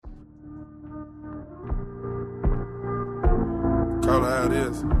Call it how it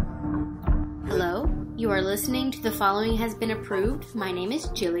is. Hello, you are listening to The Following Has Been Approved. My name is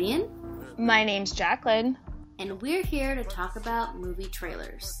Jillian. My name's Jacqueline. And we're here to talk about movie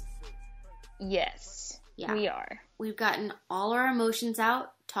trailers. Yes, we are. We've gotten all our emotions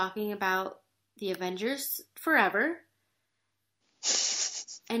out talking about the Avengers Forever.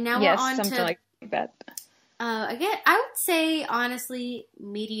 And now we're on something to... like that. Again, I would say, honestly,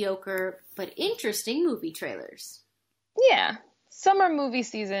 mediocre but interesting movie trailers. Yeah. Summer movie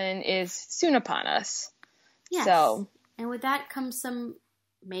season is soon upon us. Yes. So, and with that comes some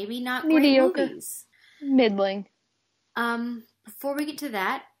maybe not mediocre, great movies. Middling. Before we get to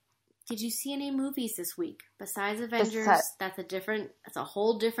that, did you see any movies this week? Besides Avengers, that's a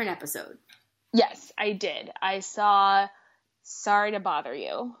whole different episode. Yes, I did. I saw Sorry to Bother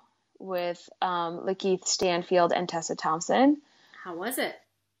You with Lakeith Stanfield and Tessa Thompson. How was it?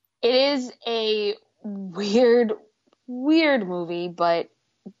 It is a weird movie, but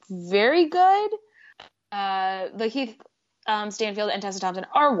very good. Lakeith Stanfield and Tessa Thompson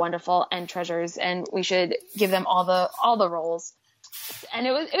are wonderful and treasures, and we should give them all the roles. And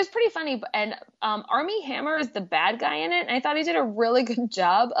it was pretty funny. And Armie Hammer is the bad guy in it, and I thought he did a really good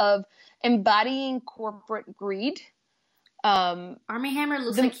job of embodying corporate greed. Armie Hammer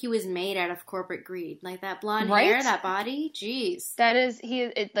looks like he was made out of corporate greed. Like that blonde hair, that body. Jeez. That is,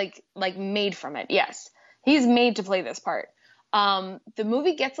 like made from it. Yes. He's made to play this part. The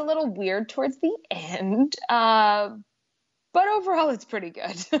movie gets a little weird towards the end. But overall it's pretty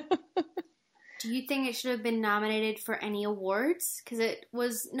good. Do you think it should have been nominated for any awards? Because it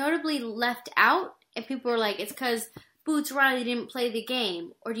was notably left out and people were like, it's because Boots Riley didn't play the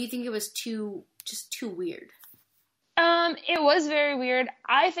game. Or do you think it was too weird? It was very weird.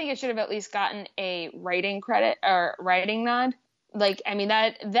 I think it should have at least gotten a writing credit or writing nod. Like, I mean,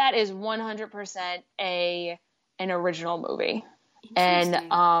 that is 100% an original movie. And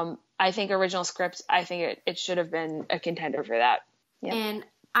I think original scripts, I think it should have been a contender for that. Yeah. And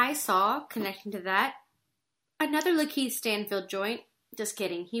I saw, connecting to that, another Lakeith Stanfield joint. Just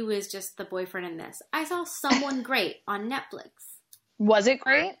kidding. He was just the boyfriend in this. I saw Someone Great on Netflix. Was it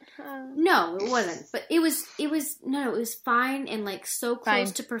great? No, it wasn't. But it was fine and like so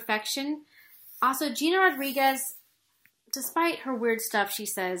close to perfection. Also, Gina Rodriguez, despite her weird stuff she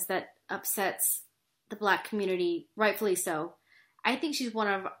says that upsets the Black community, rightfully so, I think she's one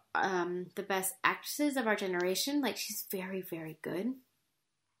of the best actresses of our generation. Like, she's very, very good.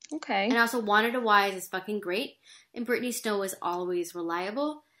 Okay. And also, Wanda Wise is fucking great. And Brittany Snow is always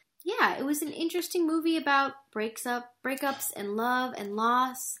reliable. Yeah, it was an interesting movie about breakups and love and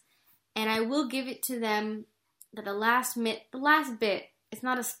loss. And I will give it to them that the last bit, it's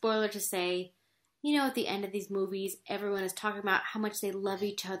not a spoiler to say, you know, at the end of these movies, everyone is talking about how much they love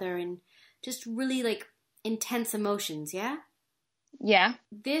each other and just really, like, intense emotions, yeah? Yeah.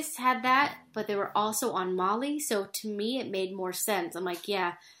 This had that, but they were also on Molly, so to me it made more sense. I'm like,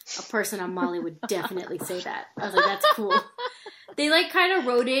 yeah, a person on Molly would definitely say that. I was like, that's cool. They, like, kind of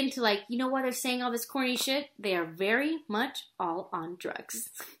wrote into, like, you know why they're saying all this corny shit? They are very much all on drugs.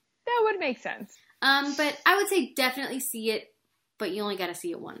 That would make sense. But I would say definitely see it, but you only got to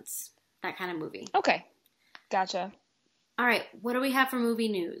see it once. That kind of movie. Okay. Gotcha. All right. What do we have for movie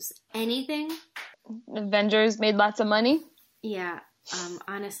news? Anything? Avengers made lots of money. Yeah.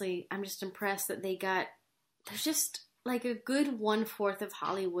 Honestly, I'm just impressed that there's just like a good 1/4 of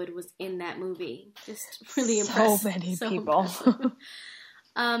Hollywood was in that movie. Just really impressed. So many people.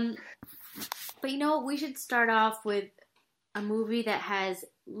 But you know what? We should start off with a movie that has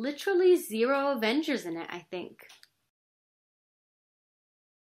literally 0 Avengers in it, I think.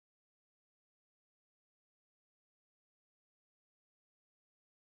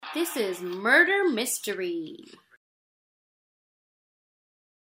 This is Murder Mystery.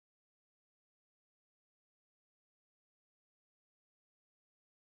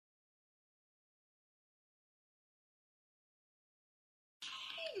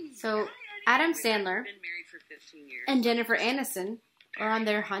 So, Adam Sandler and Jennifer Aniston are on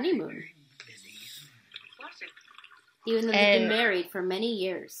their honeymoon. Even though they've been married for many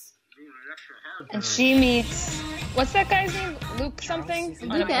years. And she meets... What's that guy's name? Luke something?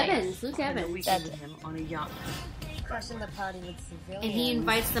 Luke Evans. Luke Evans. That's it. And he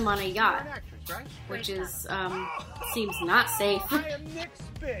invites them on a yacht. Which is, seems not safe. I am Nick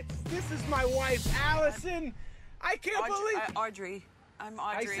Spitz. This is my wife, Allison. I can't believe... Audrey. I'm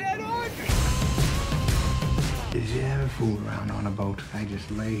Audrey. I said Audrey! Did you ever fool around on a boat? I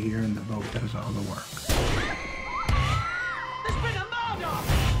just lay here and the boat does all the work. There's been a murder!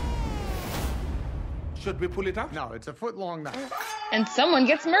 Should we pull it out? No, it's a foot long now. And someone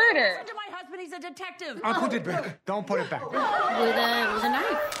gets murdered. To my husband he's a detective. I'll put it back. Don't put it back. With a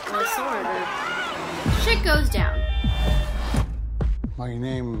knife or a sword. Or... Shit goes down. My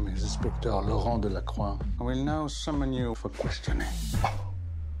name is Inspector Laurent Delacroix. I will now summon you for questioning.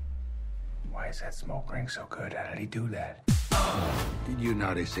 Why is that smoke ring so good? How did he do that? Did you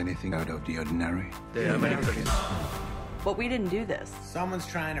notice anything out of the ordinary? The Americans. But we didn't do this. Someone's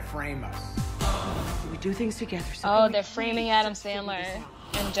trying to frame us. We do things together. So Oh, they're framing Adam Sandler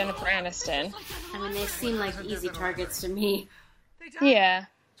and Jennifer Aniston. I mean, they seem like easy targets to me. Yeah.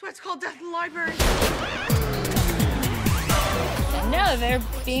 That's why it's called Death in the Library. And now they're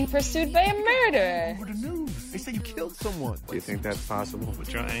being pursued by a murderer. Over the news. They say you killed someone. Do you think that's possible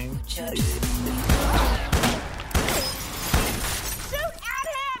with your aim? Shoot at him!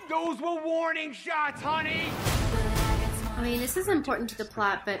 Those were warning shots, honey. I mean, this is important to the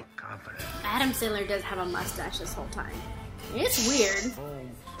plot, but Adam Sandler does have a mustache this whole time. It's weird.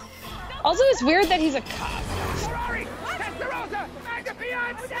 Also, it's weird that he's a cop. Ferrari, Testarossa, Magna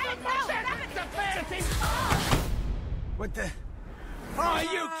Fiat, it's a fantasy. What the? Oh, are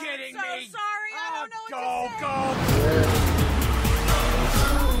you kidding So me? sorry, I don't know what Go, to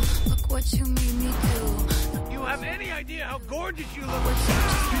say. go. Look what you made me do. You have any idea how gorgeous you look?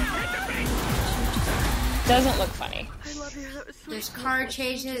 Doesn't look funny. I love you. That was sweet. There's car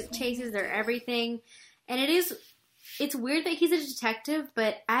chases, they're everything. And it's weird that he's a detective,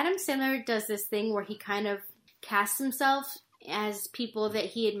 but Adam Sandler does this thing where he kind of casts himself as people that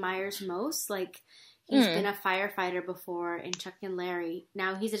he admires most. Like, he's been a firefighter before in Chuck and Larry.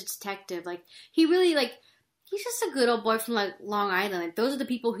 Now he's a detective. Like, he really, like, he's just a good old boy from, like, Long Island. Like, those are the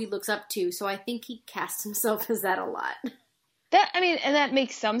people he looks up to, so I think he casts himself as that a lot. And that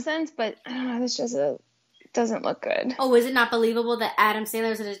makes some sense, but I don't know, it doesn't look good. Oh, is it not believable that Adam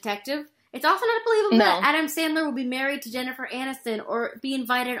Sandler is a detective? It's also not believable No. that Adam Sandler will be married to Jennifer Aniston or be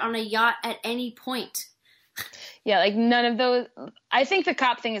invited on a yacht at any point. Yeah, like none of those. I think the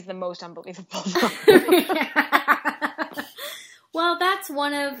cop thing is the most unbelievable. Well, that's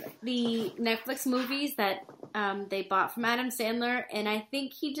one of the Netflix movies that they bought from Adam Sandler, and I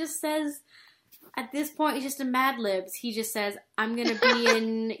think he just says, at this point, he's just a Mad Libs. He just says, I'm going to be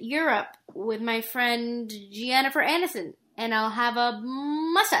in Europe with my friend Jennifer Aniston, and I'll have a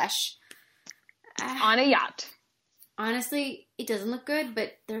mustache. On a yacht. Honestly, it doesn't look good,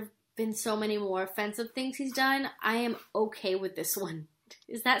 but there have been so many more offensive things he's done. I am okay with this one.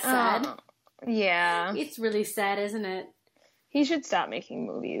 Is that sad? Yeah. It's really sad, isn't it? He should stop making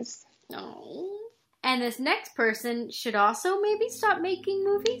movies. No. And this next person should also maybe stop making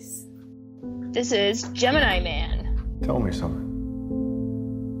movies. This is Gemini Man. Tell me something.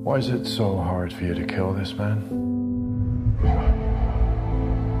 Why is it so hard for you to kill this man?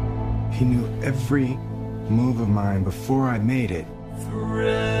 He knew every move of mine before I made it.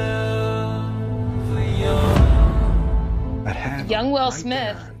 I'd have Young Will right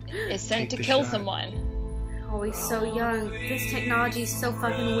Smith there. is sent Take to the kill shot. someone. Oh, he's so young. This technology is so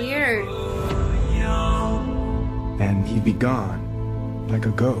fucking weird. And he'd be gone, like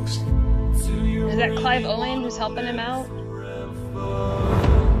a ghost. Is that Clive Owen who's helping him out?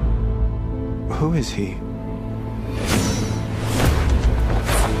 Who is he?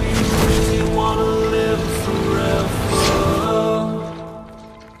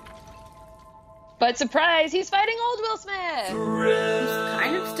 But surprise, he's fighting old Will Smith. He's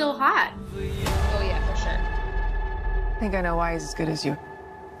kind of still hot. Oh yeah, for sure. I think I know why he's as good as you.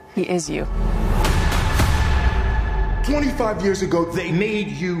 He is you. 25 years ago, they made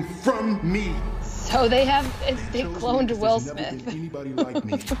you from me. So they cloned Will Smith. Anybody like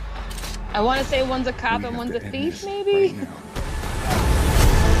me. I want to say one's a cop and one's a thief, maybe?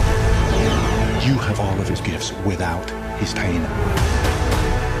 You have all of his gifts without his pain.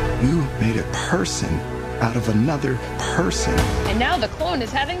 You made a person out of another person. And now the clone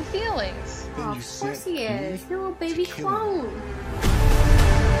is having feelings. Oh, of course he is. He's a little baby clone.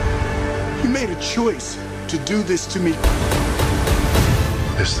 You made a choice to do this to me.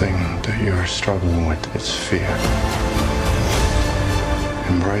 This thing that you're struggling with, it's fear.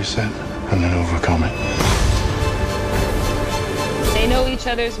 Embrace it and then overcome it. They know each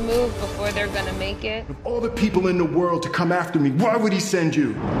other's move before they're gonna make it. Of all the people in the world to come after me, why would he send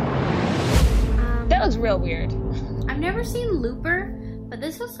you? That was real weird. I've never seen Looper, but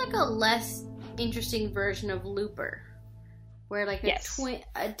this was like a less interesting version of Looper. Where like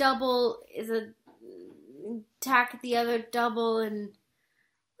a double is a attack at the other double, and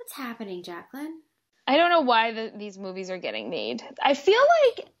what's happening, Jacqueline? I don't know why these movies are getting made. I feel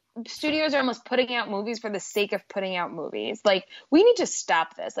like studios are almost putting out movies for the sake of putting out movies. Like, we need to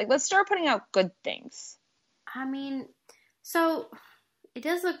stop this. Like, let's start putting out good things. I mean, so it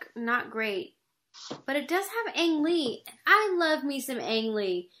does look not great, but it does have Ang Lee. I love me some Ang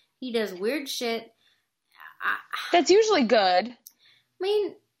Lee. He does weird shit. That's usually good.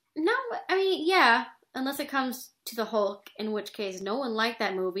 Yeah, unless it comes to the Hulk, in which case no one liked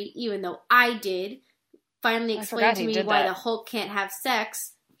that movie, even though I did. Finally explained to me why the Hulk can't have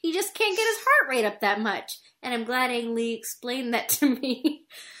sex. He just can't get his heart rate up that much. And I'm glad Ang Lee explained that to me.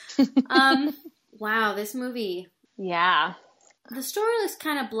 Wow, this movie. Yeah. The story looks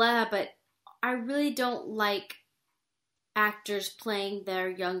kind of blah, but I really don't like actors playing their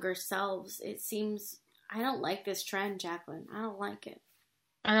younger selves. It seems... I don't like this trend, Jacqueline. I don't like it.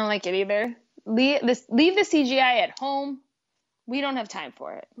 I don't like it either. Leave the CGI at home. We don't have time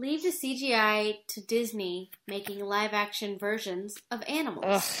for it. Leave the CGI to Disney making live-action versions of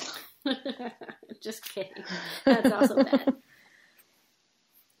animals. Just kidding. That's also bad.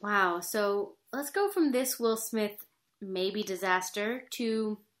 Wow, so let's go from this Will Smith maybe disaster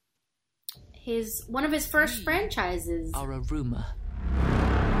to one of his first franchises. Are a rumor.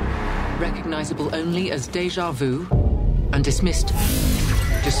 Recognizable only as deja vu and dismissed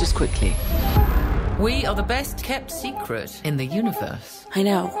just as quickly. We are the best kept secret in the universe. I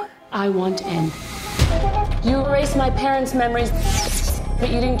know. I want in. You erased my parents' memories, but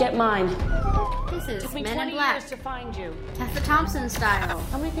you didn't get mine. This is Took me Men 20 in Black. years to find you. Tessa Thompson style.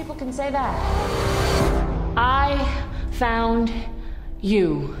 How many people can say that? I found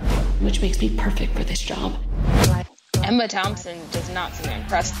you, which makes me perfect for this job. Emma Thompson does not seem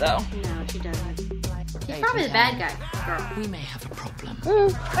impressed, though. No, she doesn't. She's probably the bad guy, girl. We may have a problem.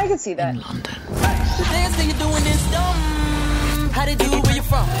 I can see that. In London. The dance that you're doing is dumb. How they do it where you're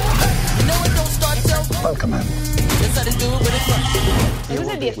from? You know it don't start till... Welcome in. That's how they do it where they're from. I would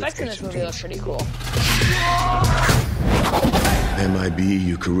say the effects in this movie look pretty cool. MIB,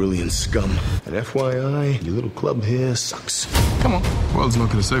 you Carillion scum. And FYI, your little club here sucks. Come on. The world's not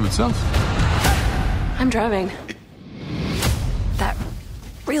going to save itself. I'm driving. That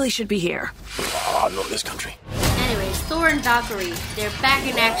really should be here. Oh, I know this country. Anyways, Thor and Valkyrie, they're back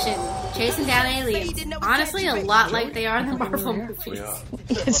in action, chasing down aliens. Honestly, a lot like they are in the Marvel movies.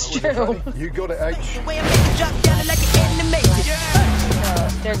 It's true. You go to H.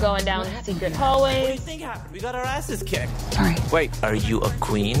 They're going down secret hallways. We got our asses kicked. Sorry. Wait, are you a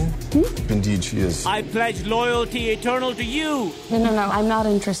queen? Indeed, she is. I pledge loyalty eternal to you. No, I'm not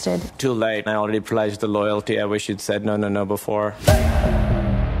interested. Too late. I already pledged the loyalty. I wish you'd said no before.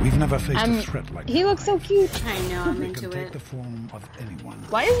 We've never faced a threat like that. He looks so cute. I know, I'm into Take it. the form of anyone.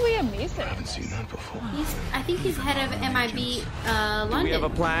 Why is Liam Neeson? I haven't seen that before. I think he's head of MIB London. We have a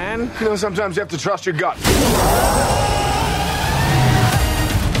plan? You know, sometimes you have to trust your gut.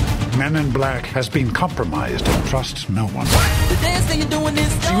 Men in Black has been compromised. Trust no one. The dance that you're doing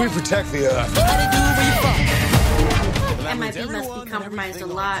is dumb. We protect the Earth. How they do it where you're from? MIB must be compromised a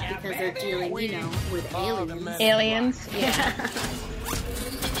lot because they're dealing, with aliens. Aliens? Yeah.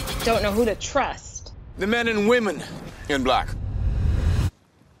 Don't know who to trust. The men and women in black.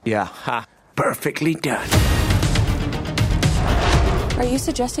 Yeah, ha. Perfectly done. Are you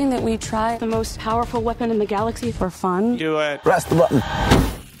suggesting that we try the most powerful weapon in the galaxy for fun? Do it. Press the button.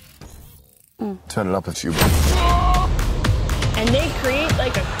 Turn it up a few. And they create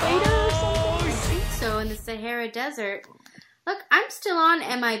like a crater or something? I think so, in the Sahara Desert. Look, I'm still on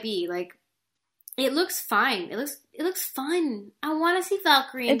MIB. Like, it looks fine. It looks fun. I want to see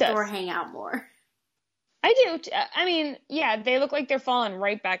Valkyrie and Thor hang out more. I do. I mean, yeah, they look like they're falling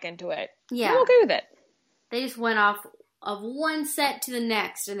right back into it. Yeah. I'm okay with it. They just went off of one set to the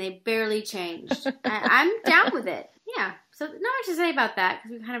next, and they barely changed. I'm down with it. Yeah. So not much to say about that,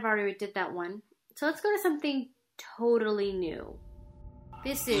 because we kind of already did that one. So let's go to something totally new.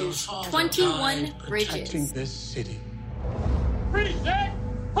 This is 21 Bridges. This city. Reset!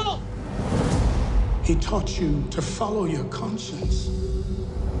 Halt! He taught you to follow your conscience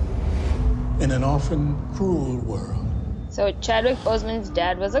in an often cruel world. So Chadwick Boseman's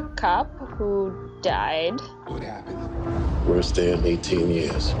dad was a cop who died. What happened? Worst day in 18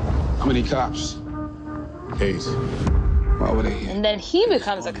 years. How many cops? 8. Why were they here? And then he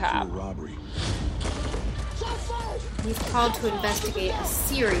becomes a cop. He's called to investigate a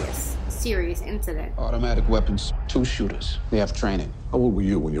serious incident. Automatic weapons, 2 shooters. They have training. How old were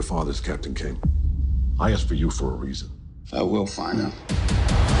you when your father's captain came? I asked for you for a reason. I will find out.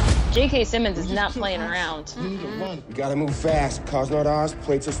 J.K. Simmons is not playing around. We gotta move fast. Cars not ours,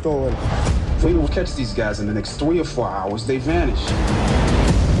 plates are stolen. If we don't catch these guys in the next 3 or 4 hours, they vanish.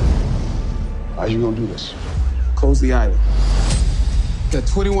 How you gonna do this? Close the island. There are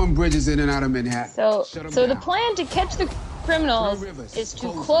 21 bridges in and out of Manhattan. So the plan to catch the criminals is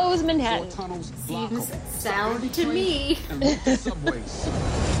to close Manhattan. Seems sound to me.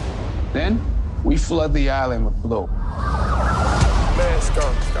 Then we flood the island with blue. Mask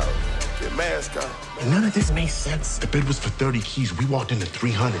on, Scarlet. Get mask on. And none of this made sense. The bid was for 30 keys. We walked into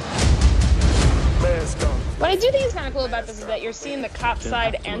 300. Mask on. What I do think is kind of cool about this is that you're seeing the cop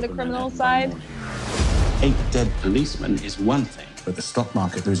side and the criminal side. 8 dead policemen is one thing, but the stock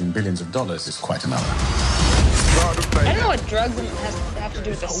market losing billions of dollars is quite another. I don't know what drugs have to do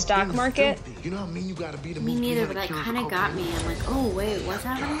with the stock market. You know what I mean? You gotta be the Me neither, but that kind of got me. I'm like, oh wait, what's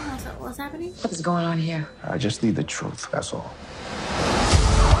happening? What's happening? What is going on here? I just need the truth, that's all.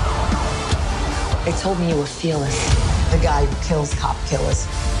 They told me you were fearless. The guy who kills cop killers.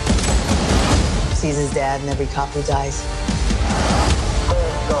 Sees his dad and every cop who dies.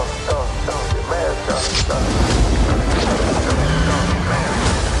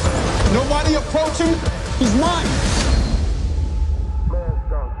 Nobody approach him. He's mine.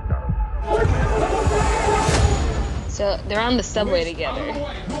 So they're on the subway together.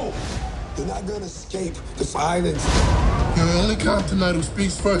 They're not gonna escape the violence. You're the only cop tonight who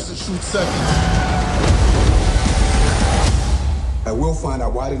speaks first and shoots second. I will find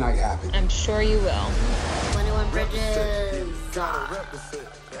out why the night happened. I'm sure you will. 21 Bridges.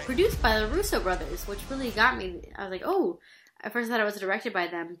 Produced by the Russo brothers, which really got me. I was like, oh, at first I thought it was directed by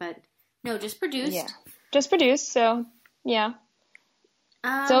them, but no, just produced. Yeah, just produced. So yeah.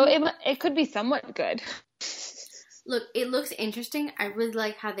 So it could be somewhat good. Look, it looks interesting. I really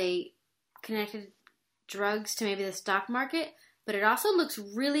like how they connected drugs to maybe the stock market, but it also looks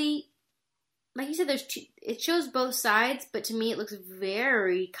really, like you said, it shows both sides, but to me it looks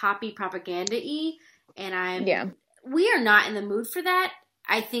very copy propaganda-y, and we are not in the mood for that,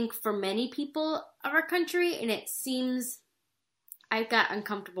 I think, for many people of our country, and it seems I got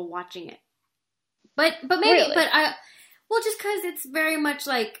uncomfortable watching it. But maybe, really? Well, just because it's very much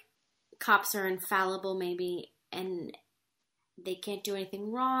like cops are infallible, maybe, and they can't do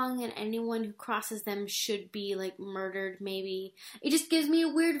anything wrong, and anyone who crosses them should be, like, murdered, maybe. It just gives me a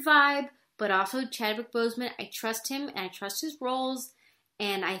weird vibe, but also Chadwick Boseman, I trust him, and I trust his roles,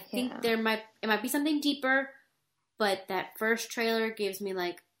 and I think it might be something deeper, but that first trailer gives me,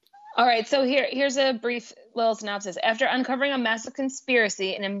 like... All right, so here's a brief little synopsis. After uncovering a massive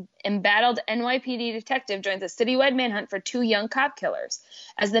conspiracy, an embattled NYPD detective joins a citywide manhunt for 2 young cop killers.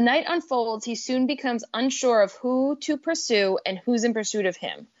 As the night unfolds, he soon becomes unsure of who to pursue and who's in pursuit of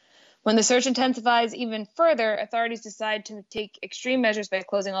him. When the search intensifies even further, authorities decide to take extreme measures by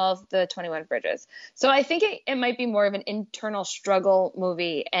closing all of the 21 bridges. So I think it might be more of an internal struggle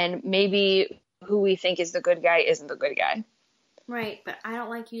movie, and maybe who we think is the good guy isn't the good guy. Right, but I don't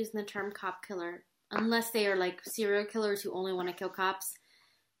like using the term cop killer unless they are like serial killers who only want to kill cops.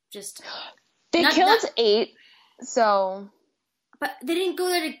 Just they killed 8, so. But they didn't go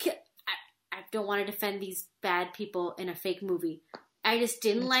there to kill. I don't want to defend these bad people in a fake movie. I just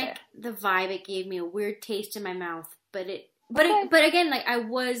didn't like the vibe. It gave me a weird taste in my mouth. But again, like, I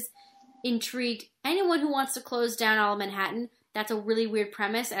was intrigued. Anyone who wants to close down all of Manhattan, that's a really weird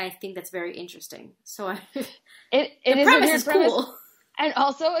premise, and I think that's very interesting. So it is a weird premise, cool, and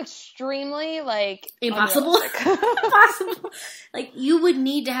also extremely like impossible. Impossible. Like, you would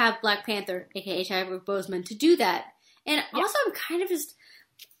need to have Black Panther, aka Chadwick Boseman, to do that. And also, I'm kind of just.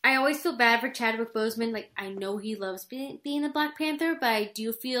 I always feel bad for Chadwick Boseman. Like, I know he loves being the Black Panther, but I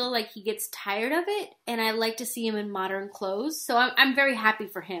do feel like he gets tired of it, and I like to see him in modern clothes. So I'm very happy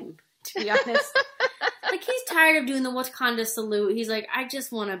for him, to be honest. Like, he's tired of doing the Wakanda salute. He's like, I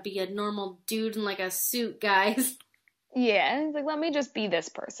just want to be a normal dude in, like, a suit, guys. Yeah, he's like, let me just be this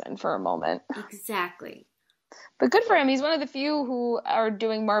person for a moment. Exactly. But good for him. He's one of the few who are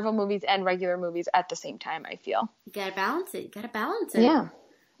doing Marvel movies and regular movies at the same time, I feel. You gotta balance it. Yeah.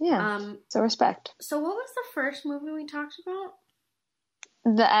 Yeah. So respect. So what was the first movie we talked about?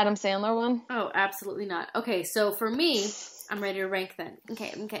 The Adam Sandler one? Oh, absolutely not. Okay, so for me, I'm ready to rank then.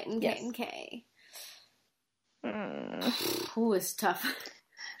 Okay. Ooh, it's tough.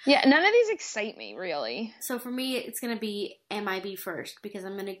 Yeah, none of these excite me, really. So for me, it's going to be MIB first, because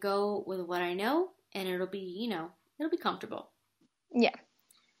I'm going to go with what I know, and it'll be, it'll be comfortable. Yeah.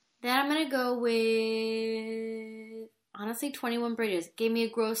 Then I'm going to go with, honestly, 21 Bridges. Gave me a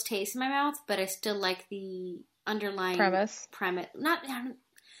gross taste in my mouth, but I still like the underlying premise.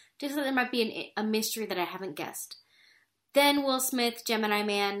 Just that there might be a mystery that I haven't guessed. Then Will Smith, Gemini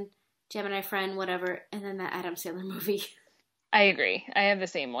Man, Gemini Friend, whatever, and then that Adam Sandler movie. I agree. I have the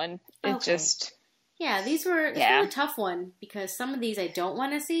same one. It's just... Yeah, this was a tough one, because some of these I don't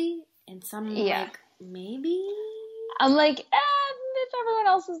want to see, and some like, maybe? I'm like, if everyone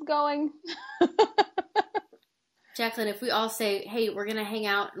else is going. Jacqueline, if we all say, hey, we're going to hang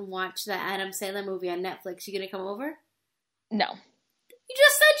out and watch the Adam Sandler movie on Netflix, you going to come over? No. You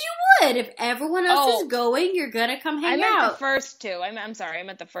just said you would. If everyone else is going, you're going to come hang out. I meant the first two. I'm sorry. I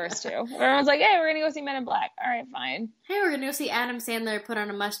meant the first two. Everyone's like, hey, we're going to go see Men in Black. All right, fine. Hey, we're going to go see Adam Sandler put on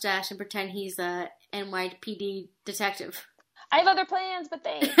a mustache and pretend he's a NYPD detective. I have other plans, but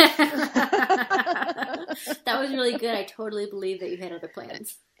thanks. That was really good. I totally believe that you had other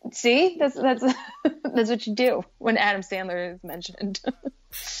plans. See? That's what you do when Adam Sandler is mentioned.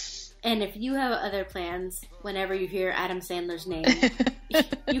 And if you have other plans, whenever you hear Adam Sandler's name,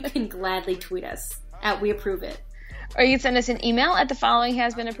 you can gladly tweet us at We Approve It. Or you can send us an email at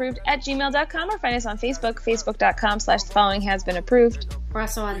thefollowinghasbeenapproved@gmail.com or find us on Facebook, facebook.com/thefollowinghasbeenapproved. We're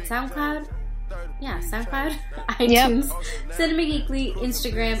also on SoundCloud. Yeah, SoundCloud, iTunes, Cinema Geekly,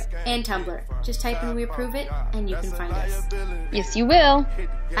 Instagram, and Tumblr. Just type in We Approve It, and you can find us. Yes, you will.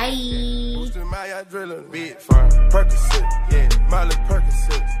 Bye.